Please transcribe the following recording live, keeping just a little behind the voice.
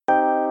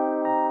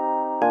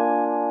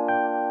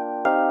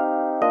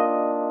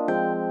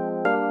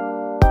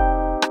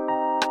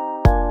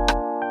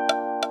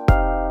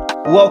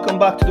Welcome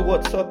back to the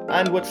What's Up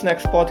and What's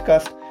Next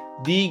podcast,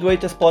 the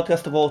greatest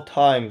podcast of all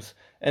times.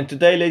 And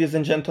today, ladies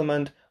and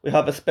gentlemen, we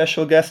have a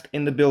special guest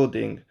in the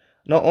building.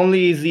 Not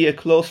only is he a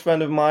close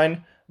friend of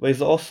mine, but he's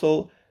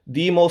also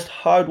the most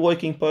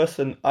hardworking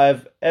person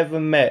I've ever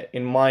met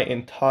in my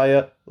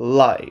entire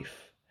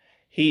life.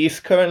 He is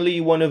currently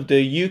one of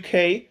the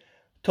UK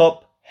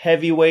top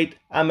heavyweight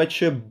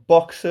amateur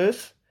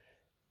boxers,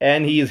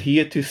 and he is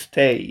here to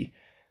stay.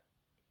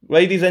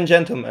 Ladies and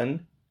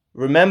gentlemen,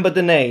 remember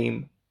the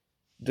name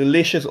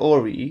Delicious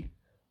Ori,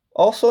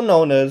 also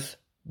known as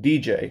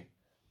DJ.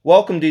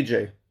 Welcome,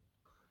 DJ.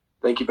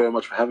 Thank you very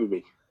much for having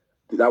me.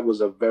 That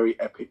was a very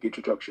epic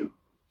introduction.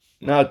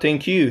 No,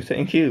 thank you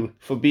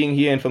for being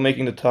here and for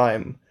making the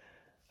time.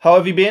 How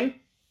have you been?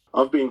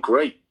 I've been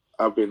great.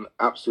 I've been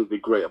absolutely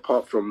great.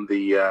 Apart from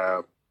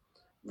the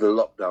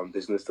lockdown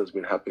business that's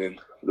been happening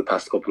the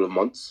past couple of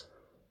months,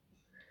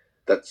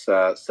 that's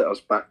set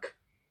us back,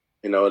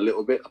 a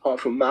little bit.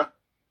 Apart from that,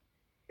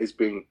 it's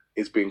been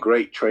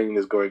great. Training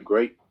is going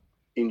great,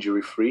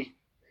 injury free.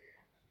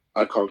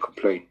 I can't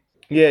complain.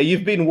 Yeah,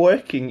 you've been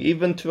working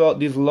even throughout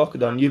this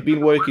lockdown. You've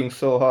been working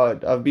so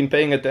hard. I've been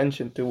paying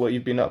attention to what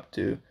you've been up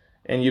to,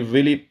 and you've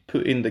really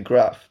put in the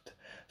graft.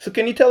 So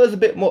can you tell us a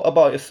bit more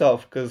about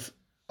yourself? Because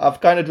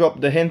I've kind of dropped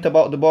the hint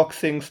about the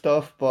boxing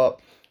stuff, but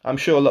I'm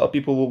sure a lot of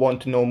people will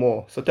want to know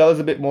more. So tell us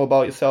a bit more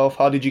about yourself.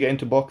 How did you get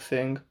into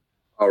boxing?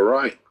 All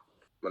right.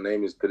 My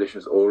name is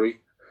Delicious Ori.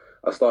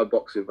 I started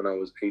boxing when I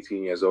was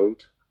 18 years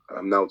old.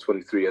 I'm now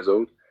 23 years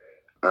old.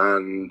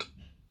 And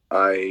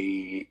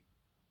I've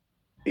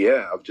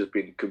just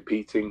been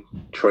competing,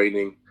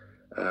 training,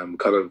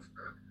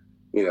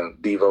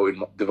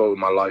 devoting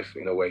my life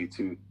in a way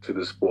to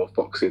the sport of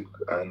boxing.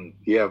 And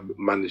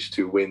managed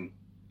to win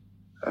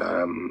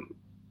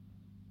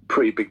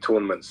pretty big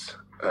tournaments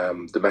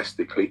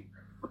domestically.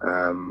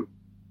 I'm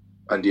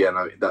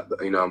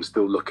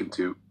still looking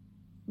to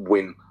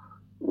win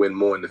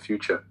more in the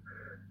future.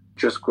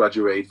 Just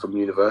graduated from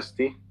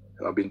university.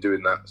 I've been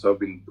doing that, so I've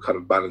been kind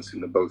of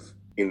balancing the both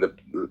in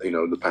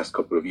the past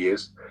couple of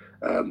years.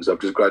 So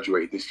I've just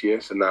graduated this year,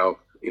 so now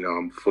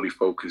I'm fully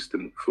focused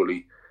and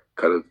fully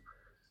kind of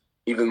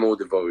even more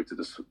devoted to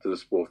the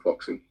sport of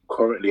boxing.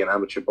 Currently an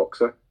amateur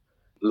boxer,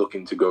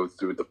 looking to go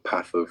through the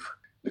path of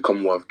the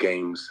Commonwealth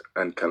Games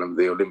and kind of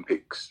the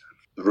Olympics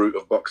route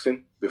of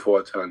boxing before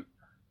I turn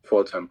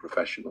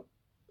professional.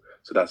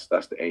 So that's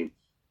the aim.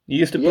 You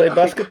used to play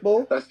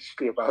basketball? That's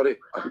actually about it.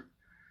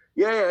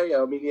 Yeah.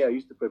 I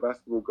used to play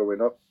basketball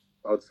growing up.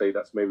 I would say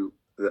that's maybe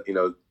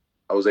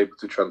I was able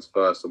to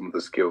transfer some of the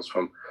skills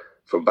from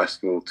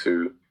basketball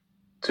to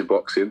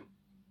boxing.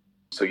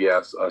 So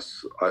yes,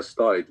 I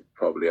started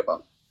probably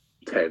about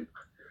 10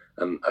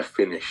 and I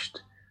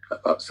finished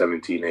about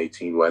 17,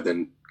 18, where I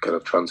then kind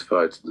of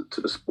transferred to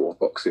the sport of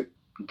boxing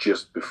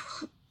just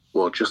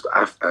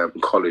after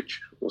college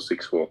or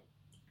sixth form.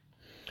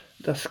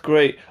 That's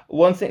great.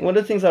 One of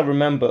the things I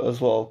remember as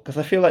well, because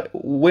I feel like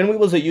when we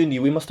was at uni,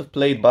 we must have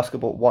played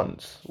basketball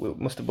once. We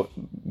must have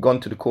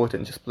gone to the court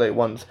and just played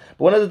once.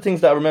 But one of the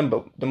things that I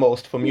remember the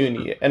most from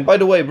uni, and by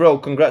the way, bro,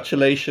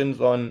 congratulations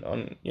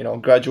on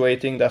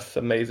graduating. That's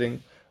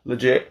amazing,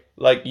 legit.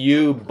 Like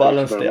you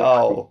balanced it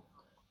out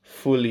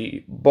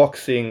fully,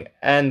 boxing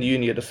and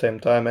uni at the same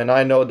time. And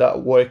I know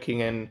that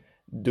working and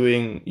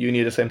doing uni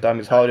at the same time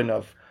is hard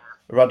enough,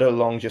 rather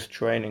long just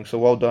training. So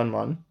well done,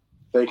 man.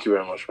 Thank you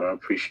very much, man.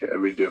 I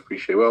really do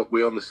appreciate it. Well,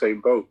 we're on the same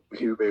boat.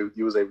 You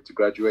was able to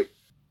graduate.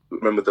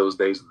 Remember those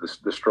days,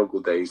 the struggle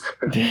days.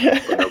 But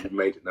now we've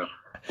made it now.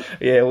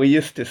 Yeah, we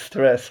used to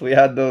stress. We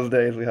had those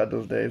days. We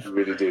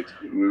really did.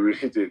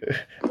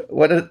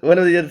 One of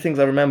the other things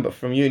I remember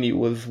from uni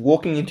was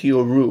walking into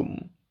your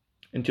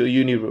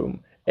uni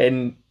room,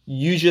 and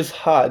you just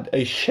had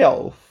a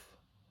shelf,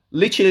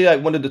 literally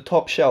like one of the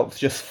top shelves,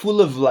 just full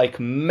of like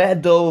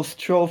medals,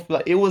 trophies.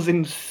 Like it was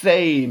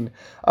insane.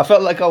 I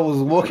felt like I was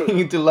walking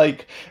into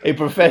like a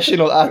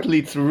professional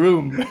athlete's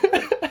room.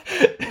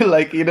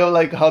 Like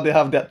like how they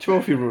have that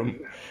trophy room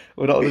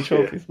with all the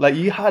trophies. Like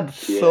you had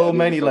so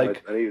many.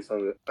 Like I needed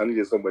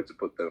somewhere to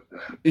put them.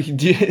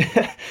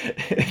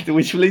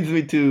 Which leads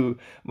me to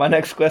my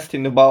next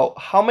question about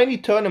how many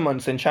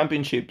tournaments and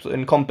championships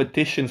and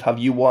competitions have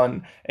you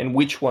won, and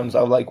which ones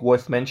are like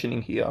worth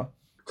mentioning here?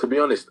 To be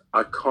honest,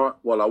 I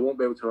won't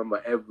be able to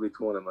remember every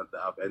tournament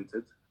that I've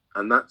entered.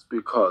 And that's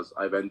because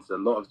I've entered a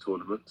lot of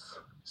tournaments.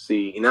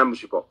 See, in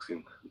amateur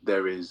boxing,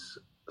 there is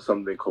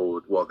something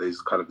called,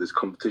 there's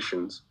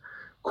competitions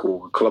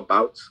called club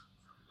bouts,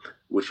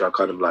 which are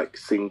kind of like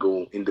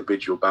single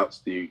individual bouts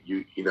that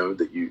you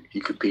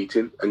compete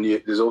in. And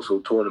there's also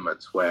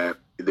tournaments where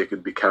they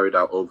can be carried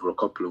out over a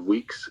couple of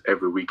weeks,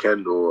 every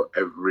weekend or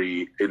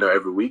every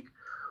week.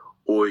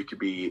 Or it could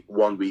be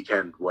one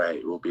weekend where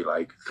it will be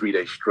like 3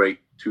 days straight,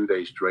 2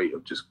 days straight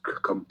of just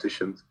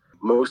competitions.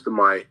 Most of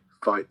my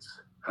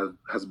fights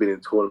has been in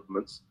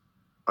tournaments,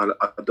 and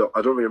I don't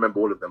really remember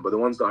all of them. But the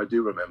ones that I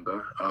do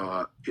remember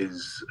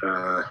is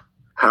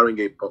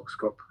Haringey Box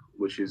Cup,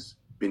 which is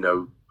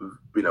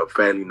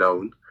fairly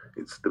known.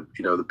 It's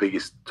the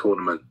biggest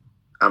tournament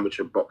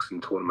amateur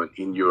boxing tournament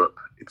in Europe.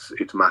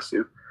 It's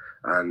massive,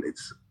 and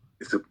it's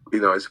a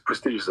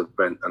prestigious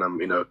event, and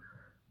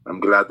I'm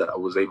glad that I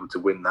was able to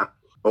win that.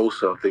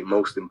 Also, I think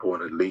most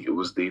importantly, it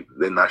was the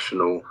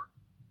national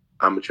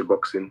amateur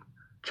boxing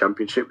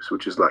championships,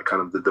 which is like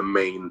kind of the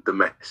main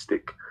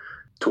domestic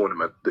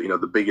tournament,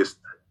 the biggest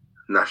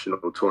national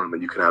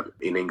tournament you can have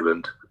in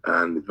England,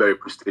 and very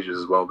prestigious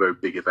as well, very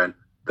big event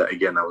that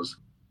again I was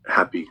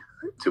happy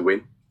to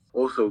win.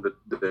 Also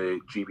the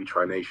GB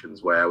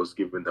Tri-Nations, where I was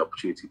given the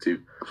opportunity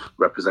to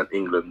represent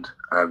England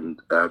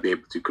and be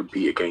able to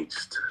compete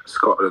against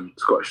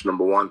Scottish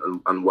number one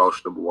and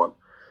Welsh number one.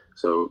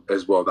 So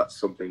as well, that's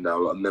something that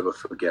I'll never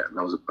forget, and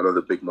that was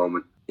another big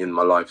moment in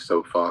my life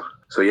so far.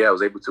 So yeah, I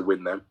was able to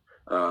win them.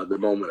 The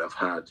moment I've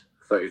had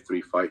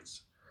 33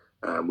 fights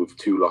with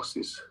 2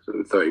 losses,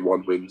 so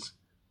 31 wins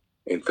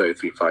in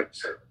 33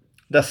 fights.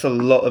 That's a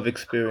lot of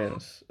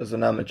experience as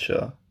an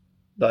amateur.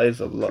 That is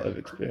a lot of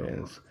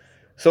experience.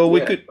 So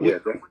we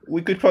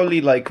could probably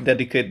like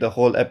dedicate the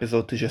whole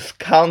episode to just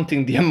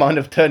counting the amount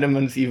of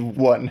tournaments you've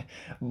won,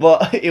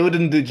 but it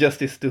wouldn't do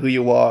justice to who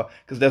you are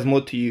because there's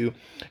more to you.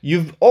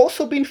 You've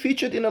also been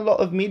featured in a lot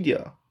of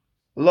media,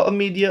 a lot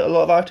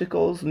of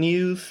articles,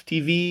 news,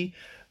 TV,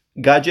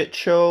 gadget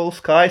show,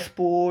 Sky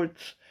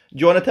Sports. Do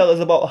you want to tell us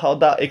about how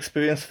that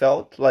experience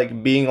felt,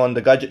 like being on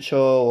the gadget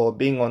show or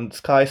being on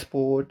Sky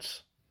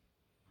Sports?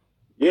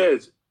 Yeah,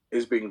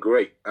 it's been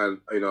great, and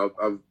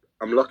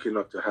I'm lucky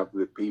enough to have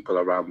the people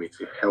around me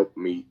to help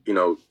me,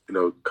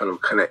 kind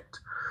of connect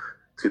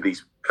to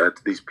these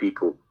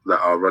people that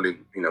are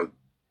running,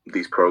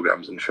 these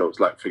programs and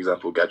shows, like for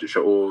example, Gadget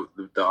Show, or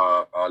that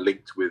are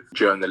linked with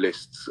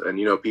journalists and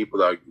people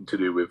that are to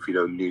do with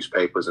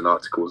newspapers and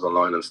articles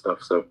online and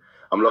stuff. So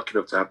I'm lucky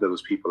enough to have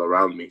those people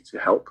around me to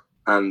help,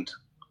 and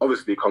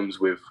obviously it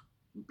comes with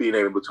being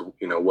able to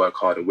work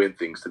hard and win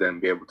things to then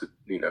be able to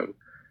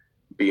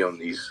be on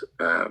these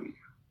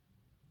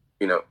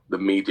the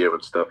media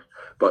and stuff.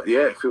 But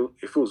yeah, it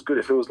feels good.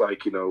 It feels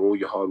like all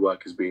your hard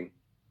work is being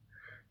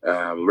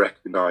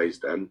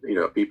recognized, and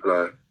people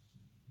are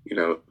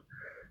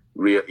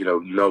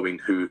knowing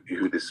who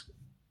this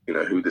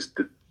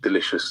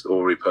delicious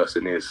Ori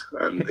person is,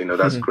 and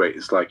that's great.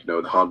 It's like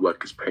the hard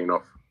work is paying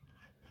off.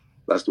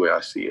 That's the way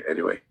I see it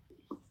anyway.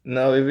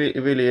 No, it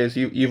really is.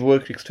 You've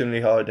worked extremely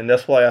hard, and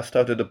that's why I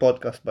started the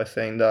podcast by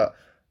saying that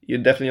you're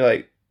definitely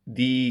like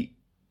the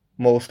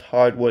most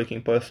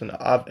hardworking person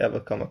I've ever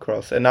come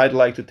across, and I'd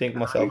like to think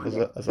myself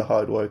as a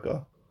hard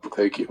worker.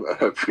 Thank you, man.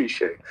 I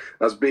appreciate it.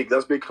 That's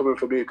big coming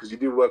from you, because you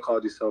do work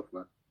hard yourself,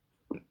 man.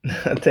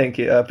 Thank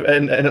you,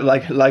 and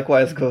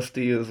likewise goes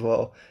to you as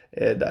well.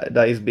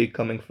 That is big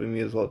coming from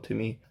you as well to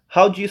me.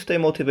 How do you stay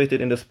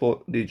motivated in the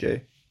sport,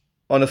 DJ?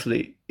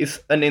 Honestly, it's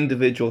an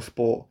individual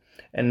sport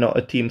and not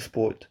a team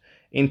sport.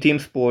 In team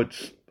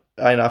sports,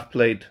 and I've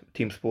played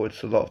team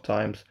sports a lot of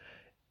times,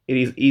 it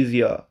is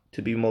easier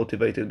to be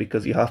motivated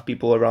because you have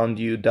people around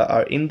you that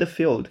are in the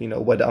field,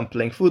 whether I'm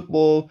playing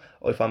football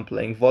or if I'm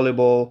playing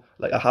volleyball,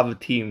 like I have a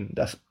team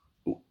that's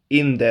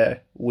in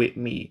there with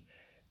me.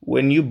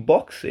 When you're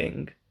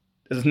boxing,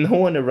 there's no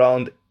one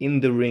around in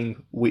the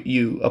ring with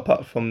you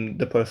apart from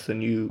the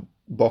person you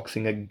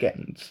boxing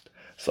against.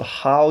 So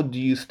how do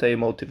you stay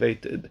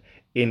motivated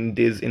in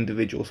this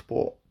individual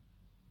sport?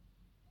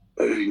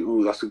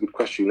 Ooh, that's a good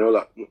question.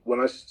 Like when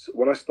I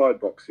started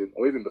boxing,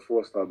 or even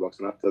before I started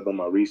boxing, after I'd done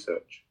my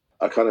research,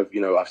 I kind of,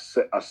 I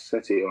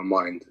set it in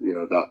my mind,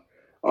 that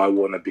I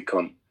want to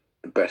become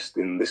the best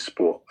in this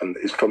sport. And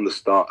it's from the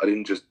start. I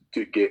didn't just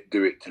do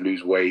it to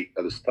lose weight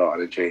at the start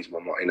and then change my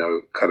mind,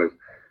 kind of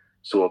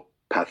sort of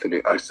pathing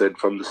it. I said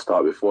from the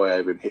start, before I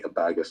even hit a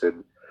bag, I said,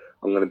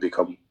 I'm going to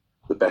become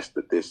the best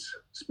at this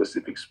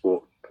specific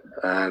sport.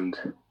 And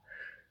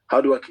how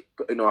do I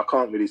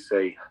can't really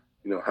say,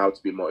 how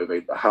to be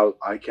motivated, but how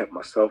I kept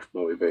myself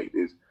motivated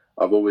is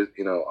I've always,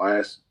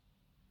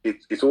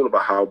 it's all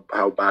about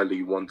how badly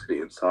you wanted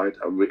it inside.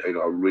 I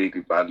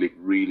really badly,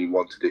 really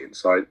wanted it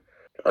inside.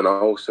 And I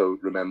also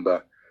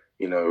remember,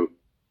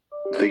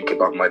 think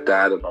about my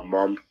dad and my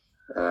mom.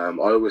 I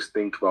always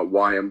think about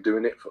why I'm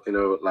doing it.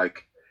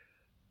 Like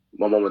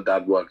my mom and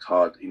dad worked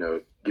hard,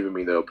 giving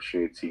me the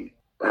opportunity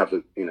to have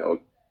a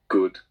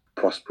good,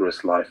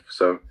 prosperous life.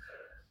 So,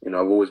 I've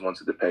always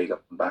wanted to pay them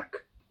back.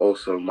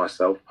 Also,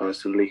 myself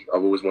personally,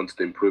 I've always wanted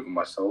to improve on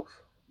myself,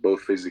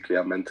 both physically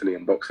and mentally,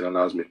 and boxing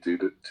allows me to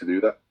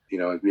do that.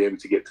 Be able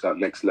to get to that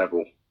next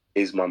level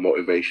is my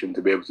motivation,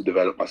 to be able to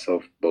develop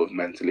myself both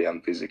mentally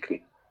and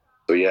physically.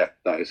 So yeah,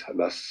 that's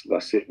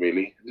it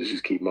really.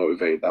 Just keep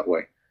motivated that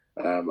way,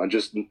 and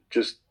just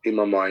in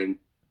my mind,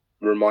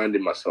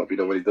 reminding myself,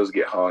 when it does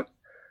get hard,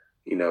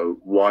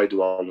 why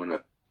do I want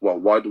to? Well,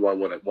 why do I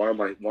want to? Why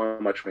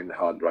am I training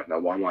hard right now?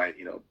 Why am I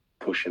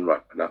pushing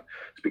right now?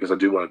 It's because I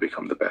do want to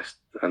become the best,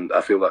 and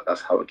I feel like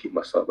that's how I keep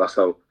myself. That's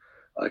how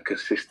I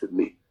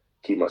consistently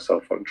keep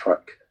myself on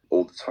track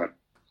all the time.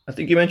 I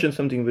think you mentioned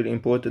something really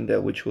important there,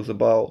 which was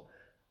about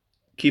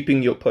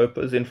keeping your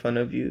purpose in front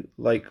of you.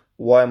 Like,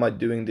 why am I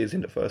doing this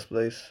in the first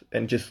place?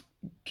 And just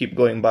keep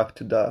going back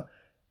to that.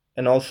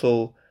 And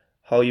also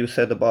how you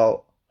said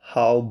about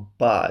how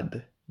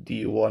bad do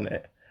you want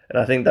it? And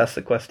I think that's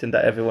the question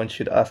that everyone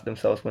should ask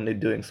themselves when they're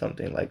doing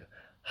something like,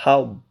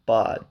 how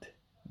bad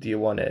do you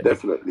want it?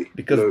 Definitely.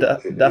 Because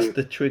that's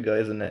the trigger,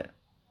 isn't it?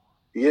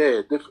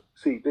 Yeah,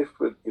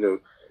 different.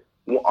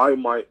 What I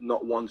might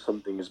not want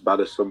something as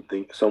bad as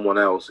someone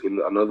else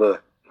in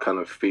another kind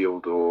of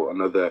field or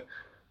another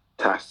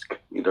task,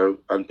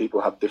 and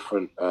people have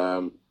different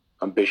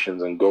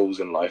ambitions and goals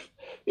in life.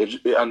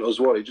 And as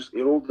well,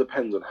 it all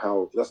depends on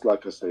how. That's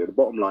like I say. The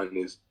bottom line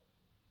is,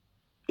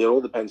 it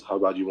all depends how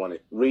bad you want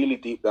it. Really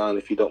deep down,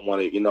 if you don't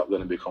want it, you're not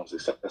going to become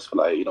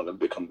successful at it. You're not going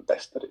to become the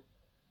best at it.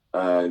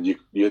 And you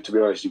to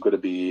be honest, you got to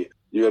be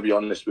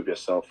honest with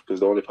yourself, because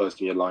the only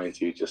person you're lying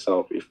to is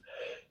yourself. If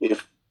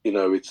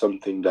it's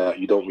something that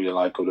you don't really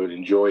like or don't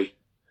enjoy,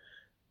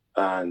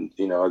 and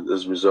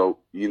as a result,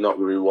 you're not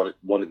really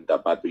want it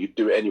that bad, but you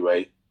do it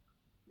anyway. Do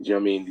you know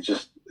what I mean? It's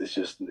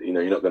just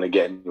you're not going to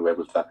get anywhere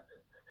with that.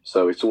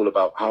 So it's all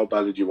about how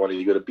badly do you want it.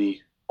 You got to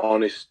be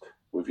honest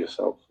with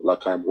yourself.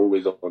 Like, I'm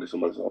always honest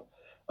with myself,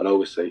 and I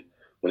always say,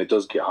 when it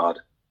does get hard,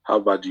 how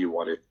bad do you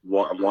want it?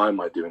 Why am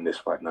I doing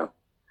this right now?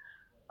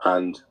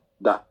 And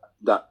that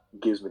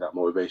gives me that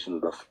motivation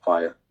and that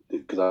fire,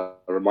 because I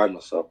remind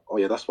myself, oh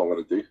yeah, that's what I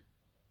want to do.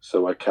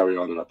 So I carry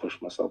on and I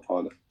push myself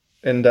harder.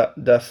 And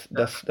that's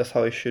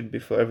how it should be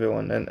for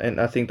everyone. And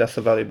I think that's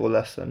a valuable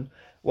lesson.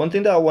 One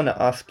thing that I want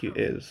to ask you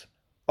is,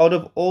 out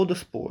of all the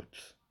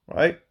sports,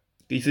 right?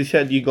 Because you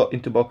said you got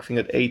into boxing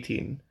at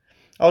 18.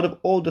 Out of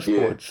all the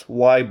sports,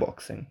 why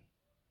boxing?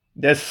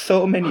 There's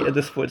so many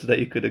other sports that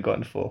you could have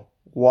gone for.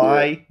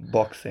 Why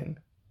boxing?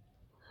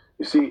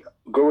 You see,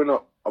 growing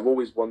up, I've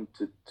always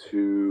wanted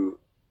to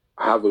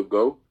have a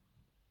go.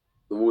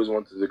 I've always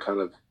wanted to kind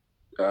of,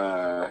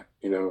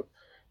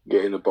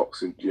 get in a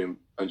boxing gym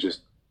and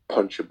just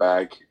punch a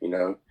bag,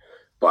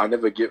 But I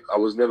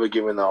was never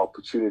given that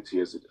opportunity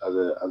as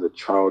a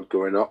child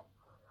growing up.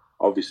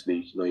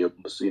 Obviously,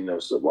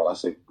 I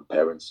say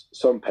parents.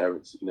 Some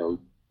parents,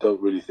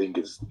 don't really think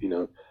it's,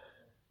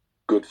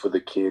 good for the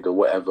kid or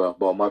whatever.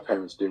 But my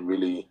parents didn't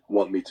really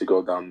want me to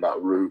go down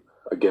that route.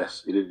 I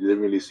guess they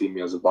didn't really see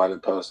me as a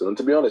violent person. And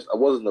to be honest, I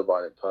wasn't a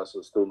violent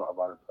person. Still not a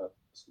violent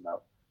person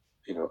now.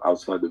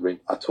 Outside the ring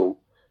at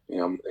all.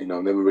 I've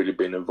never really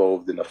been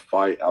involved in a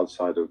fight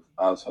outside the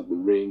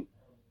ring.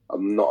 I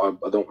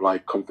don't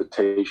like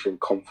confrontation,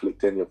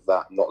 conflict, any of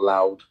that. I'm not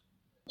loud.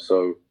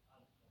 So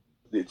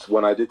it's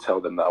when I did tell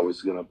them that I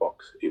was going to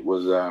box, it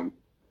was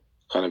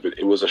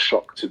it was a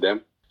shock to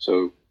them.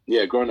 So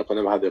yeah, growing up, I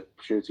never had the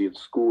opportunity in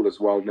school as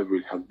well. Never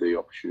really had the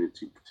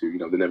opportunity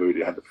to, they never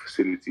really had the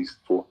facilities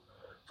for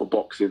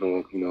boxing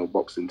or,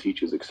 boxing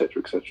teachers,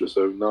 etc., etc.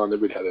 So no, I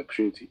never really had the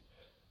opportunity.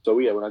 So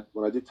yeah,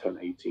 when I did turn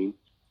 18,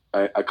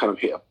 I kind of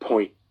hit a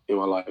point in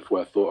my life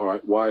where I thought, all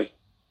right,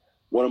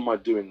 what am I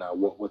doing now?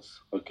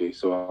 What's okay?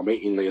 So I'm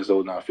 18 years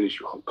old now. I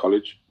finished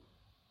college.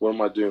 What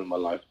am I doing in my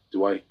life?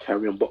 Do I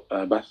carry on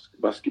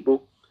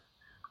basketball,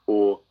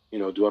 or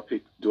do I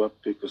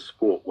pick a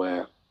sport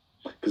where?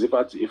 Because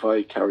if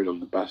I carried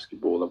on the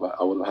basketball,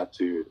 I would have had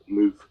to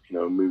move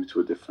to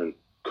a different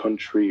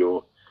country,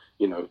 or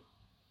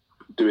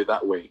do it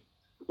that way.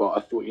 But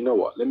I thought,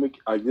 what?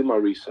 I did my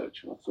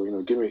research, and I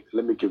thought,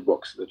 let me give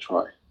boxing a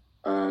try.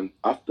 And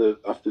after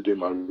doing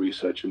my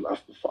research and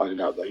after finding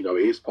out that it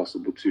is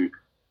possible to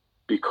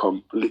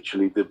become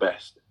literally the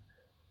best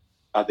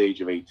at the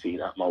age of 18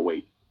 at my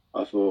weight,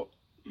 I thought,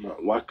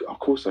 why? Of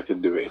course I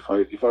can do it.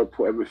 If I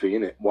put everything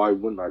in it, why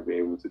wouldn't I be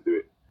able to do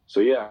it?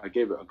 So yeah, I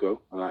gave it a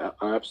go, and I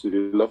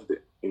absolutely loved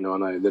it.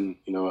 And I then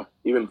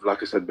even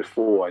like I said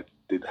before, I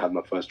did have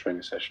my first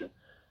training session.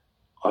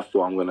 I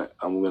thought I'm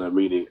gonna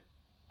really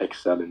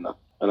excel in that,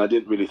 and I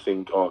didn't really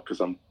think, because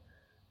I'm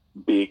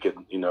big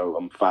and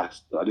I'm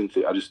fast. I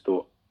just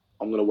thought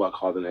I'm gonna work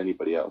harder than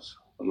anybody else.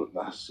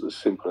 That's as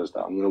simple as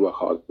that. I'm gonna work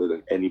harder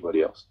than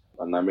anybody else,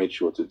 and I made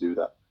sure to do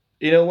that.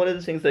 One of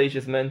the things that you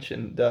just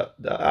mentioned that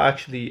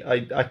actually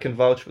I can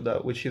vouch for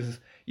that, which is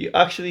you're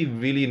actually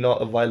really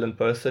not a violent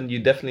person.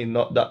 You're definitely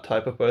not that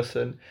type of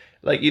person.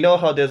 Like,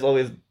 how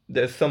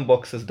there's some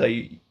boxers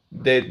that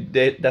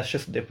they that's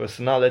just their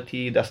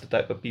personality, that's the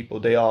type of people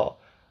they are.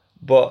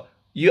 But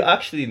you're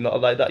actually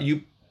not like that.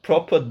 You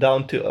proper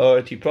down to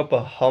earth, you proper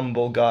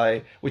humble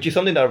guy, which is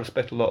something that I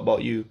respect a lot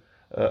about you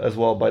as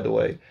well, by the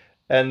way.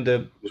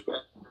 And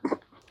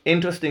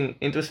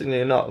interestingly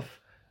enough,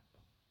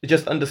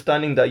 just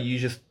understanding that you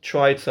just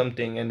tried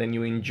something and then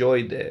you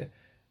enjoyed it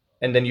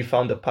and then you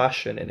found a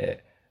passion in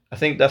it. I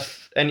think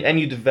that's and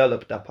you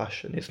developed that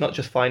passion. It's not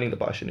just finding the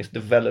passion, it's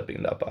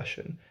developing that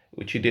passion,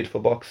 which you did for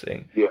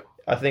boxing. Yeah.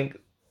 I think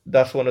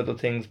that's one of the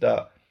things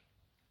that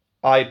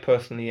I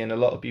personally and a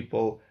lot of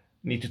people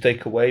need to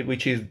take away,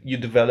 which is you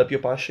develop your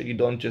passion. You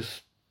don't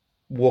just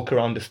walk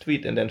around the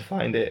street and then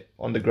find it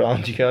on the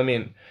ground. You know what I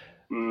mean?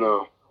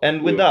 No.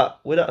 And with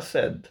that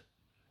said,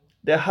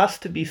 there has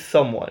to be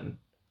someone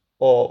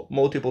or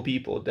multiple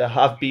people that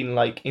have been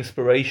like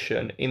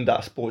inspiration in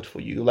that sport for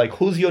you. Like,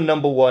 who's your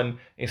number one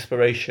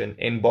inspiration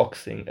in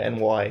boxing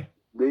and why?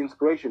 The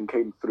inspiration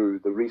came through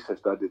the research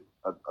that I did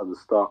at the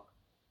start.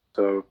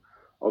 So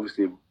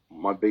obviously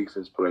my biggest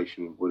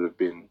inspiration would have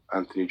been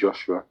Anthony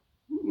Joshua.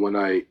 when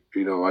I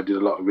did a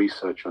lot of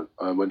research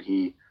on when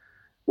he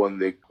won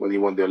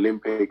the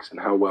Olympics and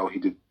how well he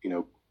did,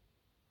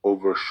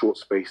 over a short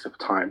space of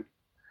time,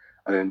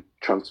 and then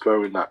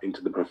transferring that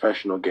into the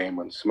professional game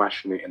and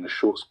smashing it in a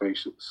short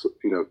space,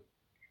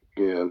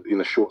 in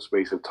a short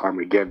space of time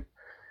again,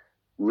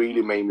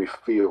 really made me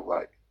feel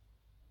like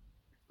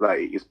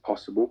it is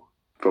possible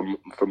from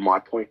my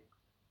point,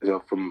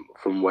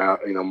 from where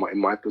in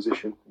my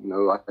position,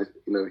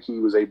 he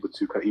was able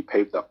to, he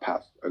paved that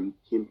path, and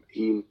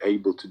him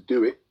able to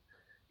do it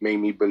made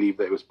me believe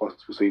that it was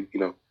possible. So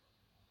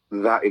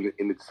that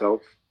in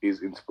itself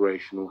is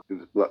inspirational.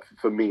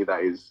 For me,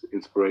 that is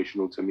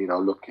inspirational to me. And I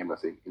look at him, I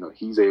think,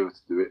 he's able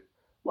to do it.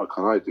 Why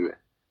can't I do it?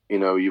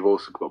 You've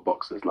also got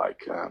boxers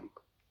like,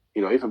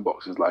 even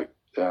boxers like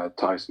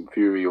Tyson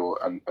Fury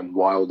and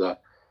Wilder,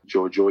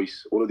 Joe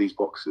Joyce, all of these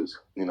boxers,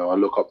 I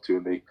look up to,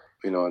 and they,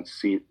 and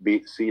see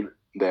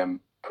them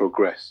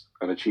progress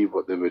and achieve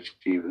what they've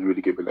achieved is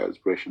really giving that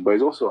inspiration. But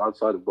it's also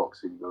outside of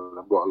boxing.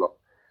 I've got a lot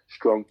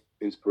strong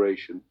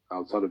inspiration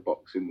outside of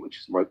boxing, which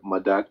is my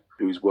dad,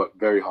 who's worked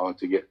very hard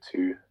to get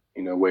to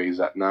where he's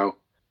at now,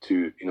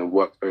 to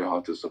worked very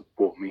hard to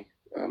support me,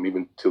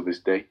 even till this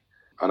day.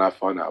 And I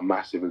find that a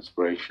massive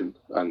inspiration.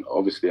 And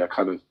obviously I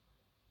kind of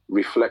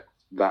reflect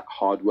that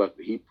hard work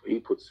that he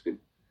puts in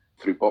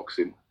through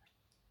boxing.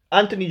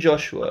 Anthony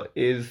Joshua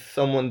is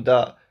someone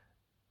that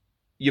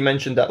you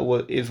mentioned that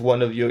is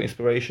one of your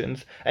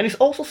inspirations, and it's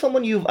also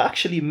someone you've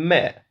actually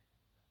met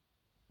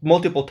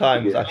multiple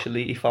times,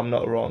 actually, if I'm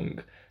not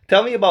wrong.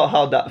 Tell me about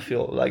how that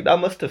felt. Like, that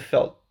must have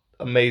felt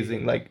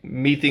amazing, like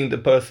meeting the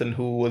person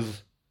who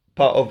was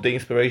part of the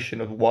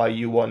inspiration of why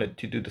you wanted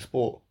to do the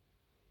sport.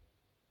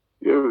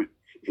 Yeah,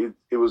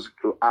 it was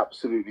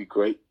absolutely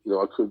great.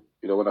 I could,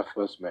 when I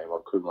first met him, I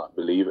couldn't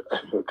believe it.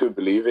 I couldn't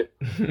believe it.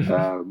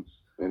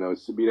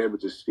 It's being able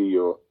to see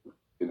your,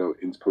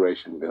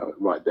 inspiration,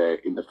 right there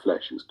in the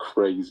flesh is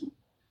crazy.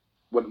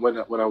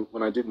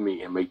 When I did meet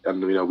him,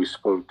 and we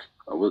spoke,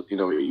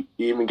 he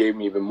even gave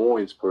me even more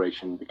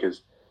inspiration,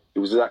 because he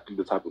was exactly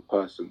the type of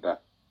person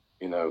that,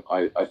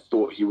 I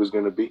thought he was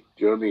going to be. Do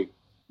you know what I mean?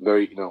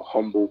 Very,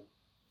 humble,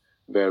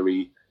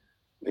 very,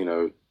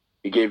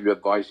 he gave you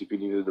advice if you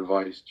needed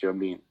advice. Do you know what I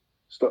mean?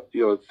 Stuff,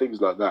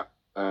 things like that.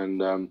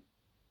 And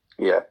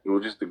it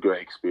was just a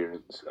great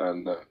experience.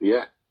 And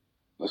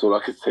that's all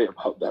I could say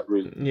about that,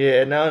 really.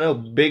 Yeah, no,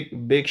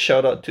 big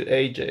shout out to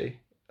AJ.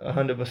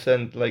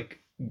 100%, like,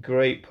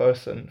 great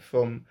person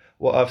from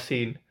what I've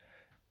seen.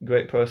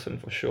 Great person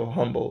for sure,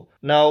 humble.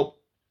 Now,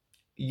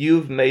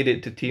 you've made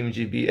it to Team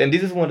GB, and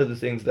this is one of the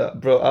things that,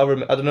 bro,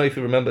 I don't know if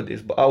you remember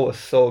this, but I was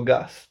so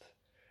gassed.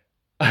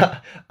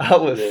 I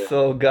was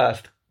so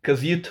gassed,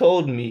 because you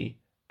told me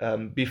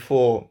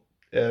before,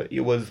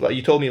 it was like,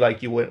 you told me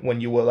like when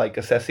you were like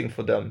assessing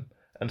for them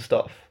and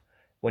stuff,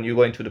 when you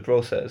were going through the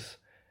process,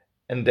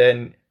 and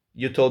then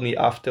you told me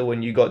after,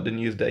 when you got the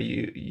news that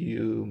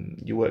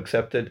you were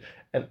accepted,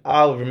 and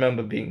I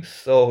remember being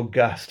so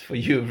gassed for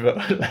you, bro.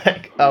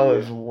 Like, I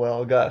was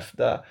well gassed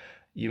that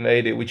you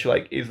made it, which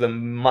like is a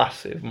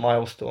massive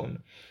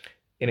milestone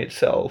in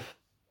itself.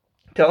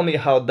 Tell me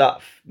how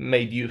that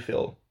made you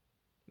feel,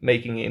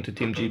 making it into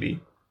Team GB.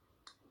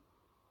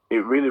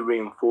 It really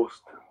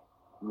reinforced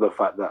the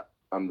fact that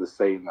I'm the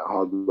saying that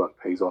hard work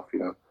pays off,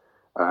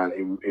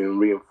 and it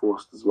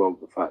reinforced as well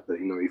the fact that,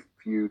 if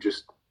you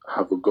just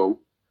have a goal,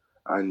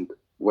 and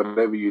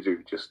whatever you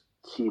do, just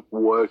keep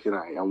working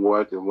at it and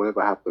working.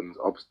 Whatever happens,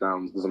 ups,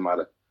 downs, doesn't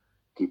matter.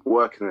 Keep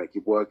working at it.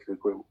 Keep working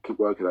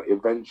at it.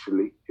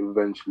 Eventually,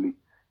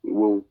 it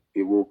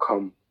will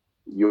come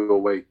your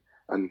way.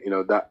 And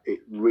that it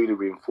really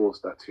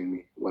reinforced that to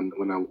me when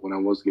I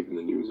was given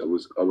the news. I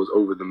was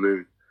over the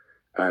moon,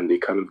 and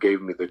it kind of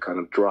gave me the kind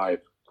of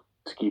drive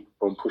to keep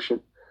on pushing.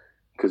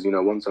 Because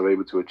once I'm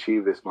able to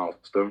achieve this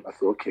milestone, I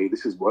thought, okay,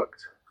 this has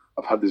worked.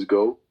 I've had this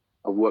goal.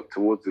 I've worked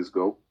towards this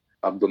goal.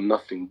 I've done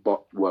nothing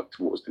but work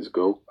towards this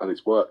goal, and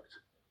it's worked.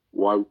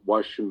 Why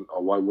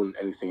wouldn't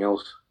anything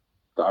else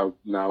that I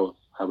now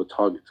have a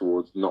target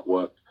towards not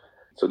work?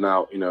 So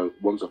now,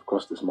 once I've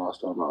crossed this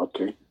milestone, I'm like,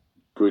 okay,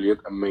 brilliant,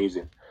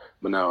 amazing.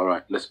 But now, all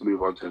right, let's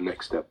move on to the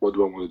next step. What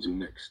do I want to do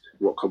next?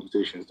 What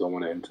competitions do I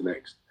want to enter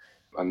next?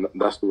 And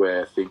that's the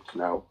way I think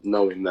now,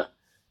 knowing that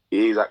it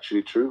is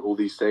actually true. All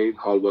these saying,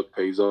 hard work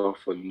pays off,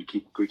 and you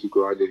keep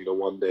grinding.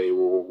 One day it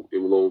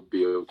will all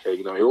be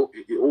okay.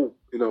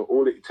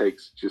 All it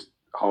takes is just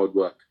hard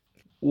work.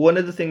 One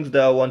of the things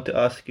that I want to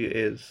ask you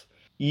is,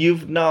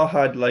 you've now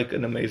had like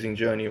an amazing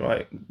journey,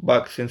 right?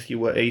 Back since you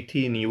were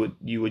 18,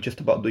 you were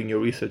just about doing your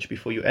research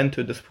before you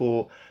entered the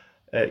sport.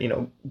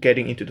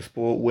 Getting into the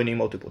sport, winning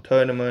multiple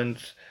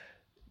tournaments,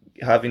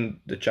 having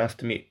the chance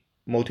to meet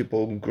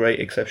multiple great,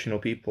 exceptional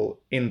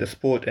people in the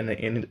sport and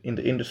in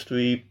the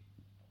industry.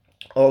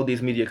 All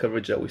these media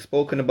coverage that we've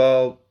spoken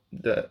about,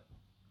 the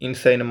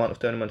insane amount of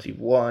tournaments you've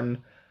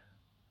won,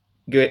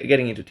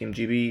 getting into Team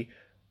GB,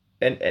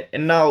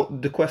 and now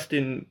the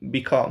question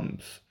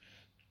becomes,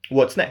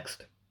 what's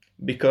next?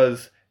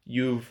 Because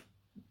you've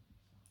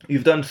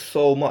done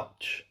so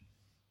much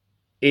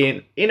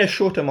in a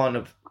short amount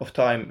of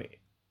time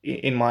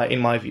in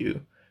my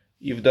view.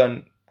 You've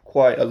done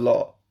quite a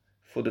lot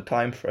for the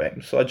time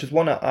frame. So I just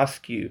want to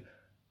ask you,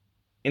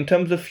 in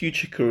terms of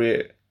future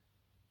career,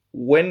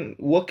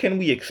 what can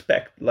we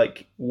expect?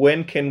 Like,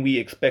 when can we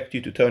expect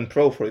you to turn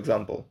pro, for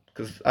example?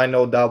 Because I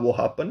know that will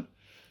happen,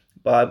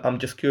 but I'm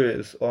just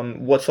curious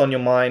on what's on your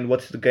mind,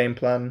 what's the game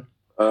plan?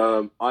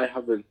 I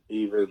haven't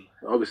even.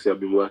 Obviously, I've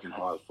been working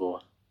hard for.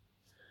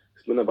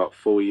 It's been about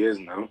 4 years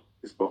now.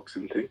 This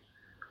boxing thing,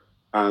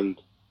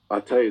 and I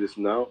tell you this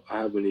now. I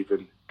haven't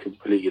even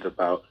completed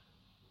about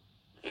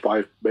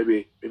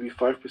maybe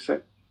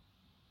 5%,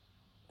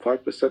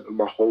 5% of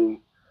my whole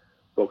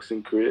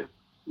boxing career.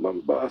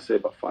 But I say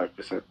about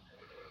 5%.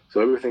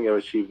 So everything I've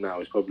achieved now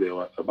is probably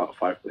about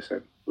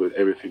 5% with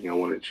everything I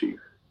want to achieve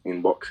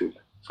in boxing.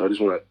 So I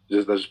just want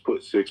to just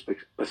put into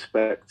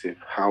perspective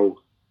how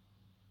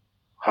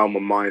my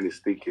mind is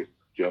thinking. Do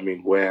you know what I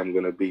mean? Where I'm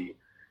gonna be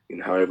in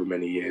however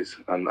many years,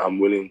 and I'm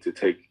willing to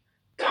take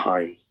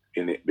time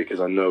in it because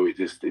I know it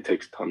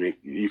takes time.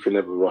 You can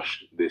never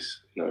rush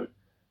this,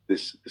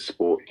 this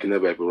sport. You can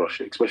never ever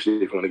rush it, especially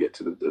if you want to get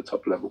to the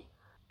top level.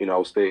 I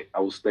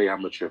will stay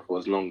amateur for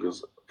as long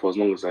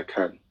as I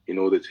can in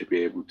order to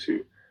be able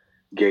to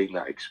gain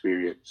that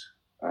experience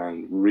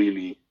and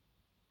really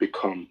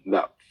become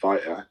that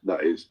fighter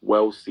that is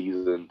well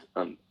seasoned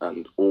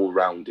and all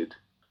rounded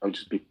and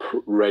just be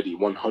ready,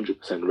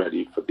 100%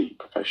 ready for the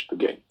professional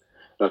game.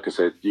 Like I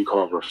said, you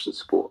can't rush the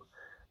sport.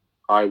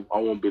 I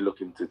won't be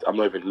I'm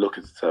not even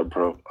looking to turn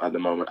pro at the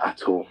moment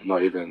at all,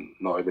 not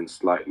even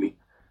slightly.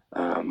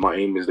 My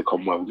aim is the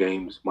Commonwealth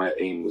Games, my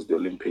aim is the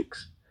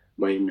Olympics,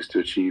 my aim is to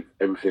achieve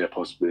everything I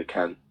possibly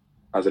can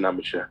as an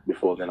amateur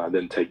before then I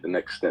then take the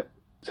next step,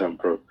 turn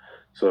pro.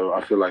 So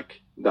I feel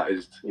like that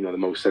is, the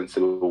most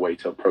sensible way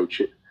to approach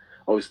it.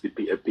 Obviously,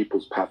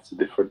 people's paths are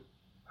different.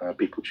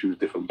 People choose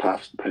different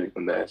paths depending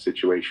on their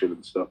situation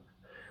and stuff.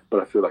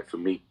 But I feel like for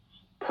me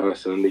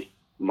personally,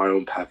 my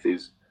own path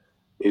is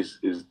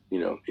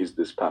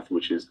this path,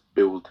 which is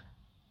build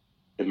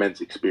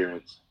immense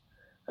experience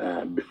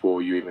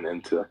before you even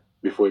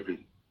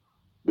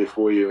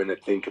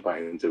think about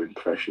entering the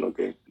professional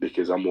game,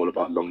 because I'm all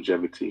about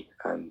longevity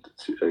and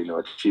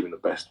achieving the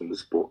best in the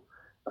sport.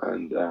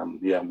 And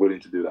I'm willing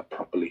to do that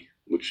properly,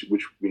 which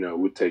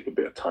would take a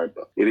bit of time,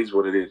 but it is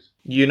what it is.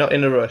 You're not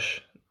in a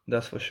rush,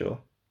 that's for sure.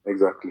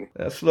 Exactly.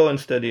 Slow and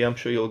steady, I'm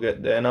sure you'll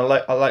get there. And I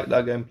like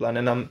that game plan,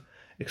 and I'm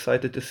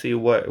excited to see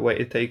where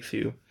it takes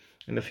you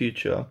in the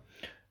future.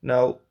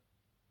 Now,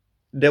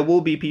 there will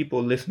be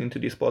people listening to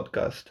this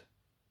podcast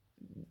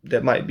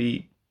that might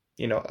be,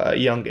 a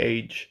young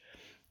age,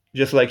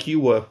 just like you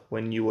were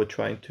when you were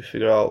trying to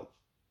figure out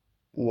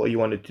what you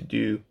wanted to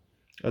do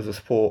as a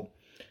sport.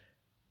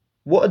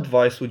 What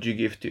advice would you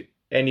give to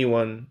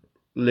anyone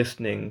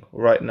listening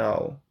right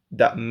now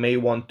that may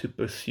want to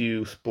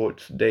pursue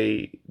sports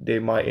they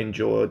might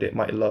enjoy or they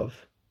might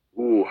love?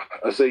 Ooh,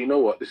 I say, you know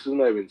what? This is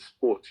not even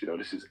sports.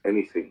 This is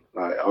anything.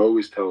 Like I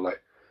always tell,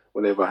 like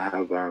whenever I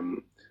have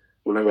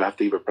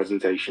to give a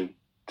presentation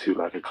to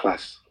like a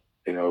class,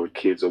 with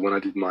kids, or when I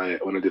did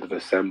an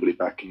assembly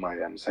back in my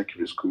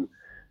secondary school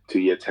to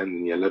year 10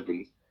 and year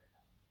 11,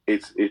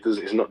 it's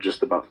not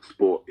just about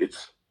sport.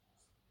 It's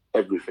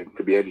everything. It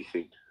could be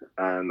anything.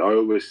 And I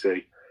always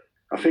say,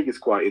 I think it's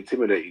quite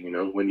intimidating,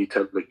 when you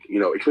tell, like,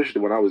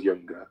 especially when I was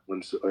younger.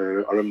 When I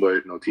remember,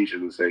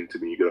 teachers were saying to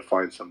me, "You got to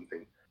find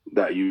something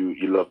that you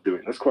love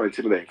doing." That's quite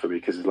intimidating for me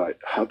because it's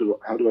like, how do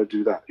I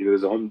do that?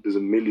 There's a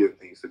million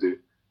things to do.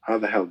 How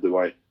the hell do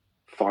I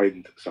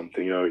find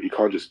something? You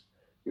can't just,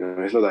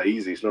 it's not that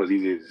easy. It's not as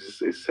easy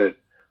as it's said.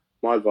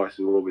 My advice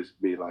will always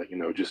be like,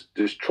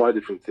 just try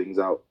different things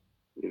out,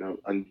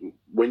 and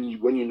when you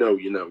know,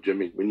 do you know what I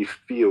mean? When you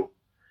feel,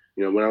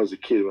 when I was a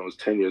kid, when I was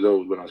 10 years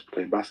old, when I was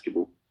playing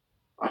basketball,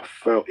 I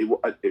felt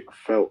it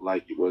felt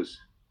like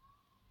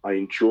I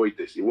enjoyed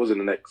this. It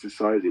wasn't an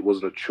exercise. It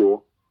wasn't a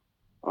chore.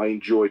 I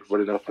enjoyed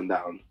running up and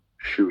down,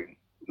 shooting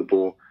the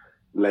ball,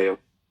 layup,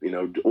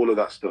 all of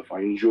that stuff. I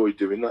enjoyed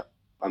doing that,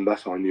 and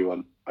that's how I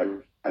knew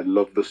I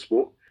loved the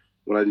sport.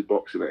 When I did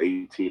boxing at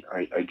 18,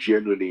 I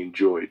genuinely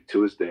enjoyed,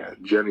 to this day, I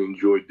genuinely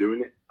enjoyed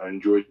doing it. I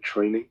enjoyed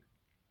training.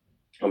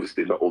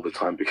 Obviously, not all the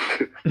time,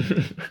 because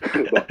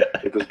but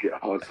it does get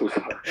hard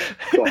sometimes.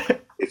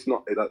 But it's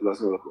not.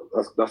 That's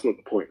not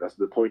the point.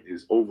 The point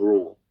is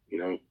overall.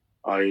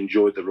 I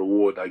enjoy the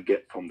reward I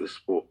get from the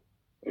sport.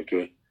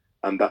 Okay,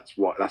 and that's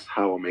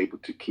how I'm able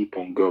to keep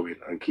on going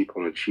and keep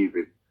on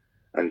achieving,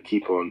 and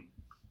keep on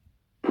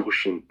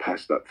pushing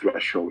past that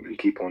threshold and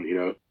keep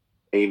on,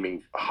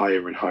 aiming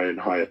higher and higher and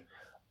higher.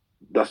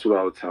 That's what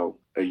I would tell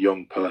a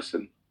younger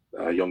person.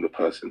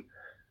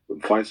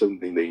 Find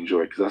something they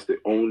enjoy, because that's the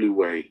only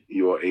way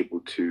you are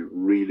able to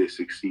really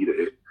succeed at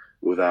it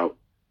without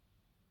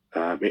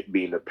it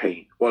being a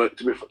pain. Well,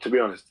 to be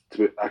honest,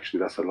 actually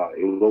that's a lie.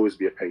 It will always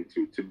be a pain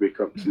to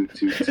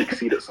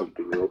succeed at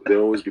something.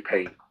 There'll always be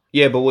pain.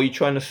 Yeah, but what you're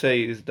trying to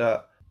say is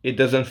that it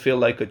doesn't feel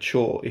like a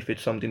chore if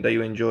it's something that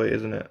you enjoy,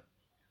 isn't it?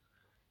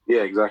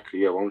 Yeah,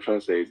 exactly. Yeah, what I'm trying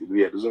to say is,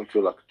 it doesn't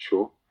feel like a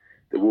chore.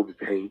 There will be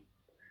pain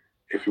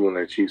if you want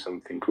to achieve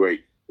something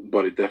great,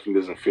 but it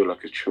definitely doesn't feel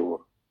like a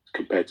chore.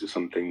 compared to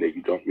something that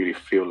you don't really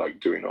feel like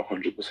doing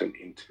 100%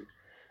 into.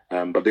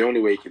 But the only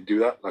way you can do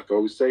that, like I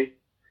always say,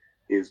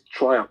 is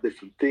try out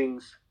different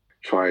things.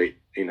 Try,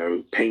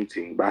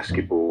 painting,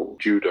 basketball,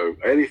 judo,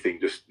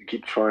 anything. Just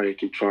keep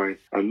trying.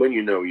 And when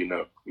you know, you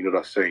know. You know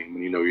that saying,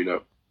 when you know, you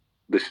know.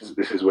 This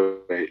is where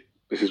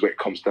it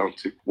comes down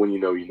to. When you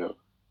know, you know.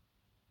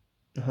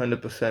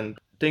 100%.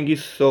 Thank you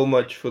so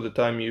much for the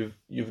time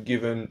you've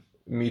given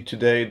me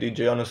today,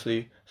 DJ.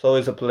 Honestly, it's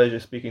always a pleasure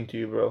speaking to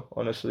you, bro.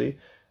 Honestly,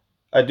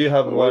 I do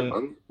have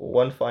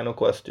one final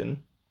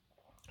question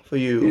for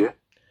you, Yeah.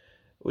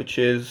 which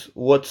is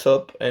what's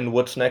up and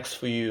what's next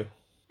for you?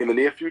 In the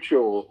near future,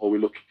 or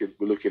we're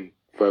looking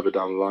further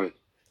down the line?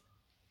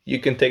 You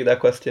can take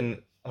that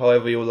question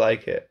however you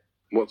like it.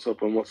 What's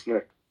up and what's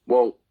next?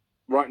 Well,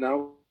 right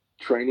now,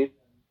 training,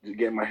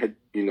 getting my head,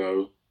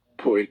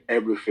 putting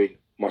everything,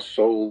 my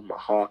soul, my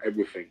heart,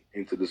 everything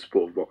into the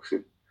sport of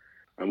boxing.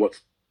 And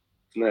what's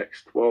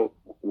next? Well,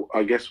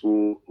 I guess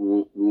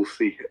we'll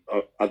see.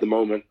 At the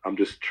moment, I'm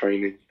just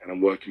training and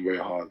I'm working very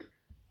hard.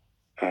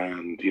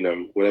 And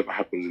whatever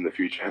happens in the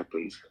future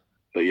happens.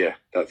 But yeah,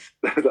 that's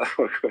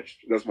my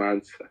question. That's my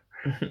answer.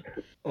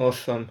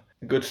 Awesome,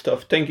 good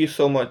stuff. Thank you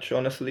so much.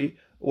 Honestly,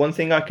 one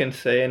thing I can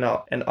say, and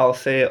I'll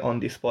say it on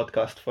this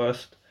podcast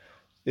first,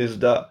 is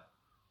that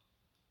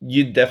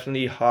you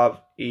definitely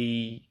have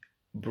a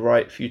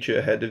bright future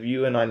ahead of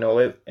you, and I know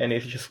it. And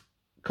it just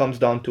comes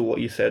down to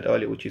what you said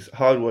earlier, which is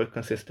hard work,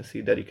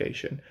 consistency,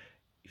 dedication.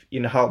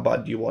 How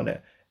bad do you want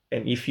it?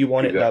 And if you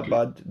want it that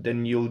bad,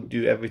 then you'll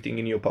do everything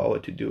in your power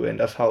to do it. And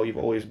that's how you've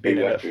always been.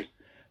 Exactly. And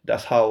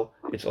that's how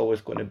it's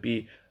always going to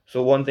be.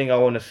 So one thing I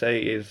want to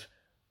say is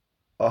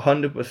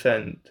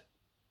 100%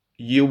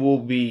 you will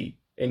be,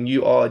 and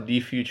you are the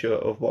future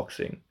of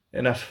boxing.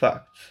 And that's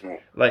facts.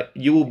 Like,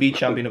 you will be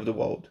champion of the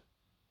world.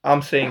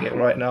 I'm saying it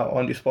right now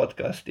on this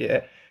podcast,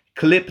 yeah.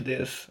 Clip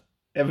this.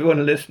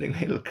 Everyone listening,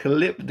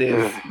 clip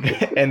this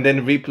and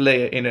then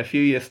replay it in a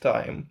few years'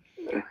 time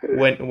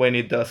when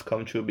it does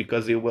come true,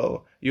 because it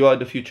will. You are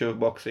the future of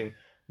boxing.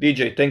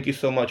 DJ, thank you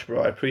so much,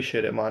 bro. I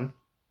appreciate it, man.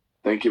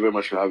 Thank you very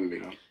much for having me,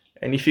 man.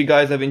 And if you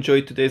guys have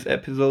enjoyed today's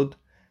episode,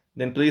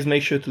 then please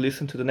make sure to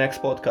listen to the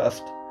next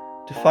podcast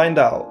to find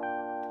out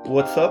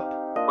what's up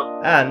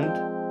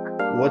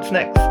and what's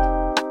next.